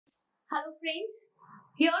Hello friends,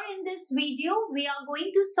 here in this video we are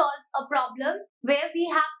going to solve a problem where we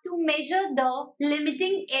have to measure the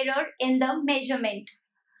limiting error in the measurement.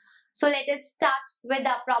 So let us start with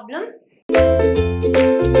our problem.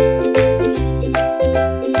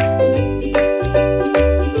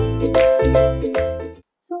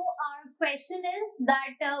 So our question is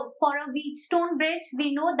that for a Wheatstone bridge,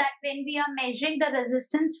 we know that when we are measuring the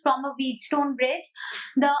resistance from a Wheatstone bridge,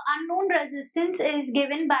 the unknown resistance is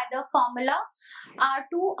given by the formula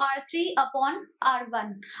R2, R3 upon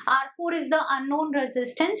R1. R4 is the unknown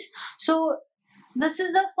resistance. So this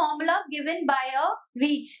is the formula given by a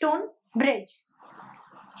Wheatstone bridge.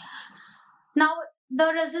 Now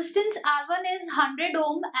the resistance R1 is 100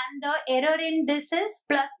 ohm and the error in this is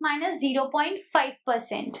plus minus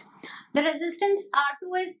 0.5%. The resistance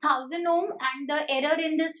R2 is 1000 ohm and the error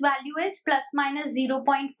in this value is plus minus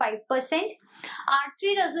 0.5%.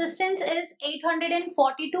 R3 resistance is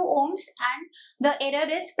 842 ohms and the error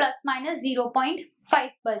is plus minus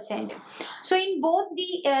 0.5%. So in both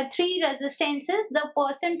the three resistances, the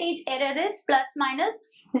percentage error is plus minus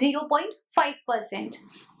 0.5%.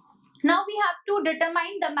 Now we have to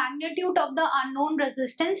determine the magnitude of the unknown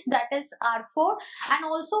resistance, that is R4, and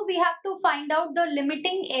also we have to find out the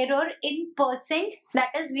limiting error in percent,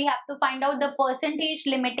 that is we have to find out the percentage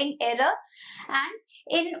limiting error, and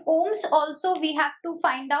in ohms also we have to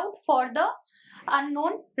find out for the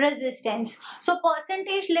unknown resistance. So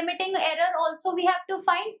percentage limiting error also we have to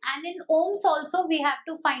find, and in ohms also we have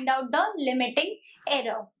to find out the limiting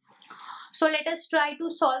error. So let us try to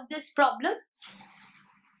solve this problem.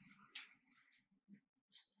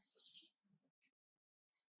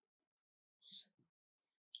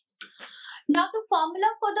 Now the formula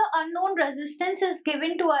for the unknown resistance is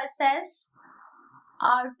given to us as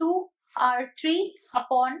R2, R3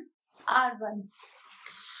 upon R1.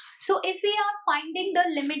 So if we are finding the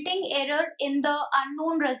limiting error in the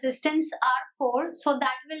unknown resistance R4, so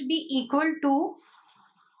that will be equal to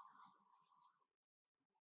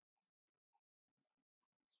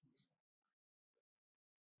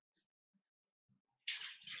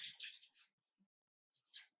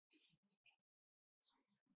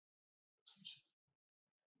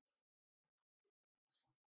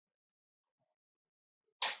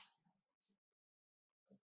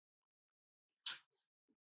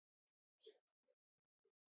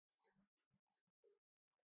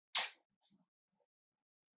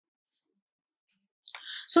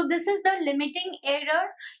So this is the limiting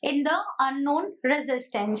error in the unknown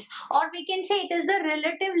resistance, or we can say it is the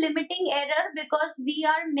relative limiting error because we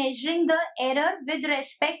are measuring the error with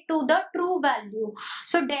respect to the true value.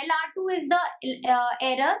 So del R2 is the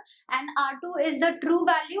error and R2 is the true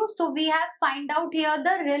value. So we have find out here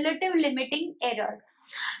the relative limiting error.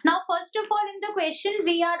 Now first of all in the question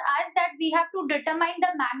we are asked that we have to determine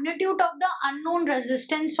the magnitude of the unknown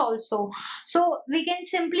resistance also. So we can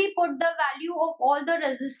simply put the value of all the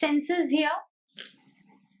resistances here.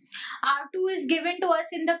 R2 is given to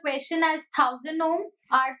us in the question as 1000 ohm,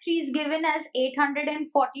 R3 is given as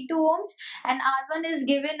 842 ohms and R1 is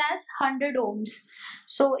given as 100 ohms.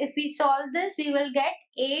 So if we solve this we will get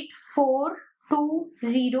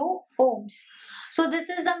 8420 ohms. So this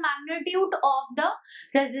is the magnitude of the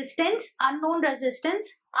resistance, unknown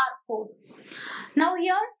resistance R4. Now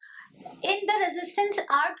here in the resistance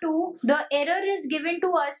R2, the error is given to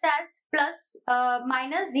us as plus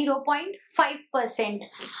minus 0.5%.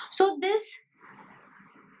 So this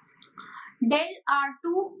del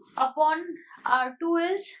R2 upon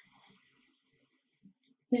R2 is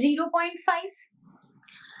 0.5.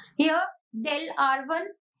 Here del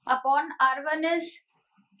R1 upon R1 is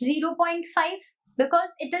 0.5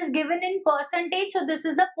 because it is given in percentage. So this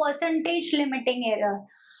is the percentage limiting error.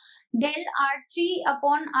 Del R3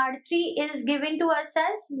 upon R3 is given to us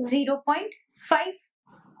as 0.5.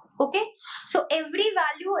 Okay. So every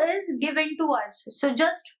value is given to us. So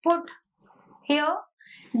just put here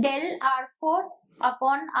del R4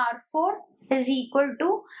 upon R4 is equal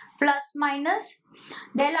to plus minus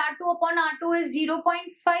del R2 upon R2 is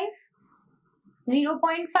 0.5.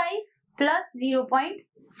 0.5 plus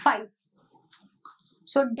 0.5.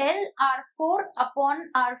 So del R4 upon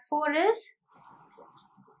R4 is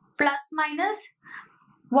plus minus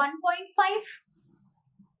 1.5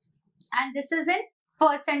 and this is in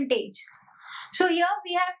percentage. So here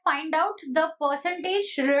we have find out the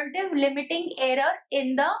percentage relative limiting error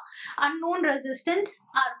in the unknown resistance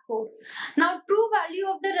R4. Now true value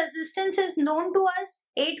of the resistance is known to us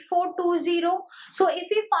 8420. So if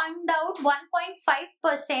we find out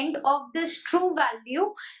 1.5% of this true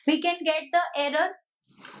value, we can get the error.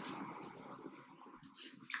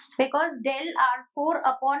 because del R4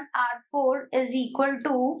 upon R4 is equal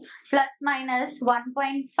to plus minus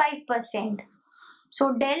 1.5%.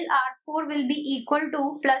 So del R4 will be equal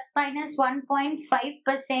to plus minus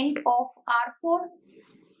 1.5% of R4,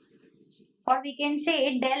 or we can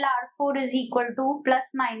say del R4 is equal to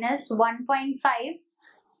plus minus 1.5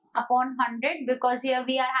 upon 100, because here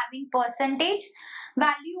we are having percentage.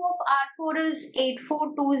 Value of R4 is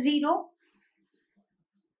 8420.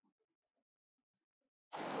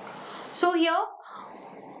 So here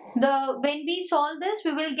when we solve this,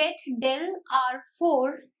 we will get del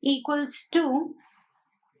R4 equals to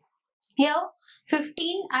here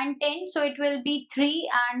 15 and 10, so it will be 3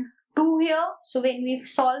 and 2 here. So when we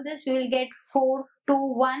solve this, we will get 4,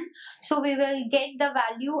 2, 1. So we will get the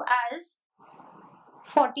value as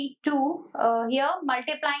 42 here,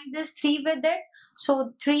 multiplying this 3 with it.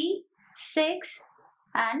 So 3, 6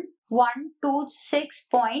 and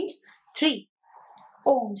 126.3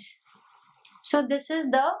 ohms. So this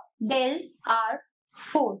is the del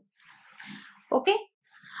R4. Okay.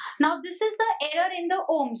 Now this is the error in the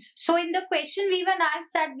ohms. So in the question we were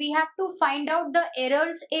asked that we have to find out the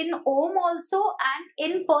errors in ohm also and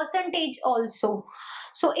in percentage also.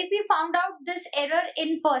 So if we found out this error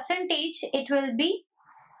in percentage, it will be,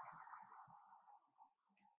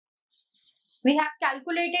 we have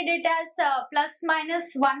calculated it as plus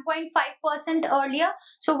minus 1.5% earlier.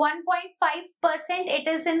 So 1.5% it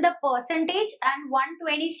is in the percentage and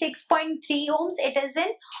 126.3 ohms it is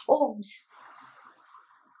in ohms.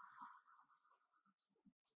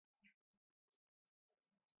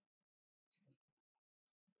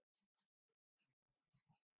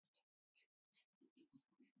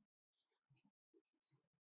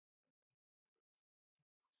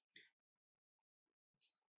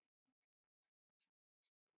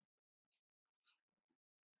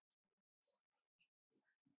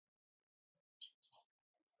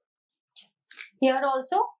 Here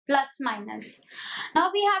also plus minus. Now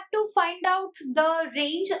we have to find out the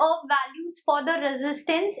range of values for the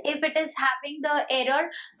resistance if it is having the error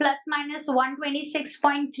plus minus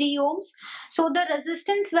 126.3 ohms. So the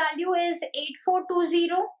resistance value is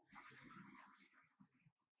 8420.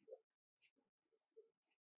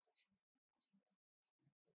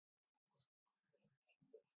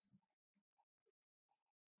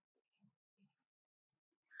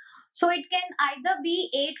 So it can either be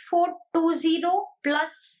 8420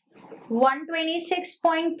 plus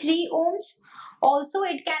 126.3 ohms. Also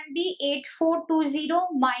it can be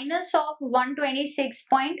 8420 minus of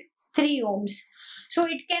 126.3 ohms. So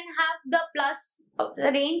it can have the plus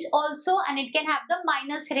range also and it can have the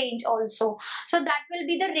minus range also. So that will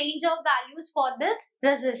be the range of values for this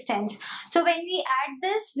resistance. So when we add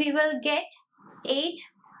this, we will get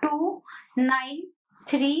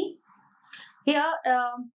 8293 here.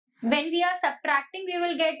 When we are subtracting, we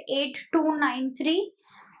will get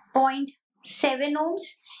 8293.7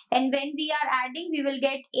 ohms, and when we are adding, we will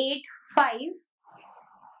get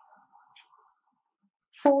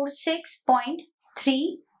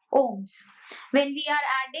 8546.3 ohms. When we are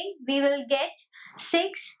adding, we will get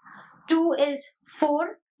 6, 2 is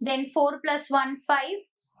 4, then 4 plus 1, 5.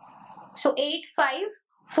 So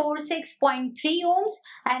 8546.3 ohms,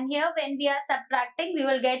 and here when we are subtracting, we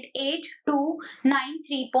will get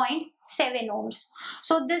 8293.7 ohms.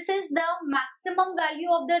 So this is the maximum value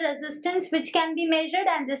of the resistance which can be measured,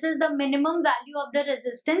 and this is the minimum value of the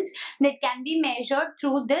resistance that can be measured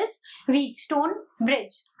through this Wheatstone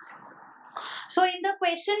bridge. So in the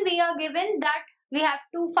question we are given that we have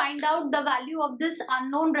to find out the value of this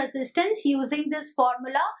unknown resistance using this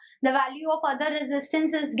formula. The value of other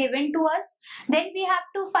resistance is given to us. Then we have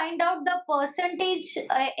to find out the percentage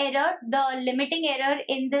error, the limiting error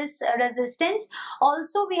in this resistance.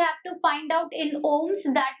 Also we have to find out in ohms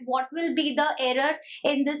that what will be the error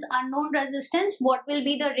in this unknown resistance, what will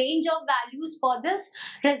be the range of values for this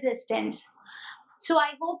resistance. So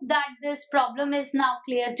I hope that this problem is now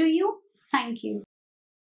clear to you. Thank you.